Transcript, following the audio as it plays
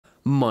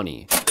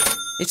Money.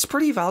 It's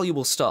pretty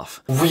valuable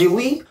stuff.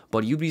 Really?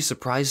 But you'd be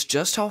surprised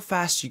just how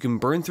fast you can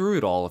burn through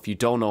it all if you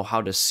don't know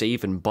how to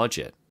save and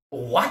budget.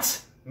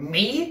 What?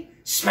 Me?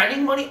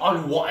 Spending money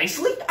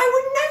unwisely? I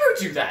would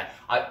never do that.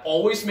 I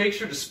always make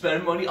sure to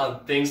spend money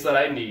on things that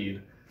I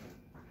need.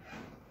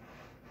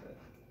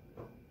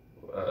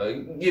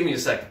 Give me a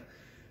second.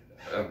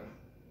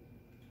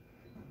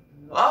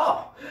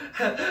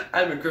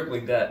 I'm in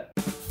crippling debt.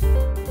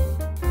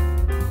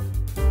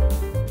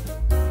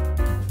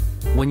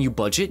 When you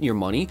budget your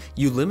money,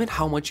 you limit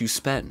how much you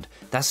spend.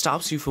 That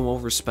stops you from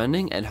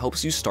overspending and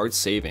helps you start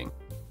saving.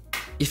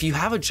 If you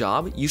have a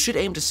job, you should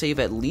aim to save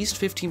at least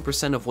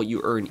 15% of what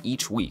you earn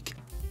each week.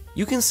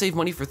 You can save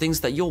money for things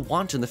that you'll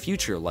want in the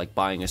future, like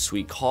buying a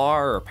sweet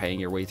car, or paying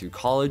your way through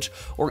college,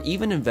 or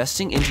even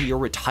investing into your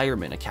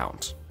retirement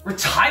account.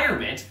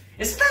 Retirement?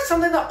 Isn't that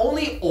something that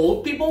only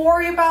old people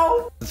worry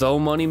about? Though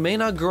money may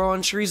not grow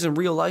on trees in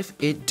real life,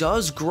 it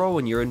does grow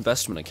in your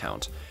investment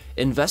account.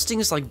 Investing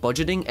is like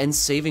budgeting and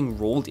saving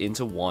rolled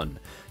into one.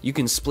 You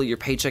can split your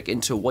paycheck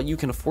into what you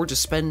can afford to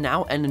spend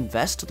now and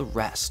invest the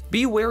rest.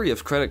 Be wary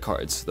of credit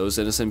cards. Those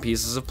innocent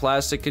pieces of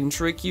plastic can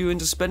trick you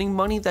into spending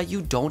money that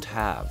you don't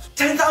have.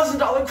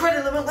 $10,000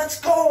 credit limit, let's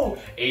go!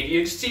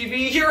 80-inch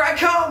TV, here I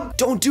come!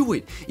 Don't do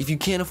it! If you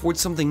can't afford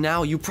something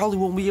now, you probably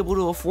won't be able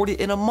to afford it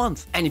in a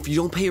month. And if you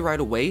don't pay right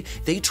away,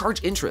 they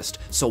charge interest.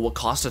 So what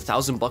cost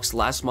 $1,000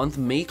 last month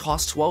may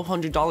cost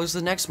 $1,200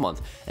 the next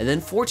month, and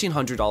then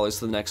 $1,400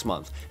 the next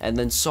month, and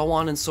then so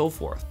on and so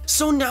forth.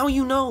 So now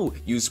you know!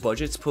 Use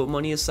budgets, put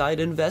money aside,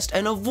 invest,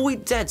 and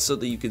avoid debt so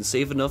that you can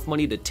save enough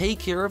money to take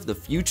care of the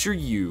future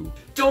you.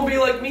 Don't be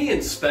like me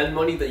and spend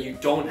money that you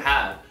don't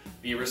have.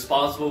 Be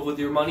responsible with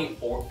your money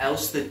or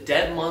else the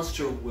debt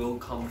monster will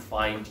come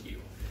find you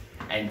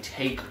and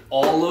take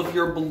all of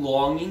your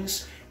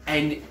belongings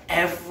and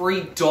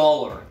every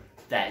dollar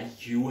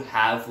that you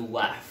have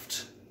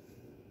left.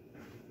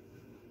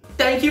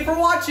 Thank you for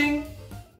watching!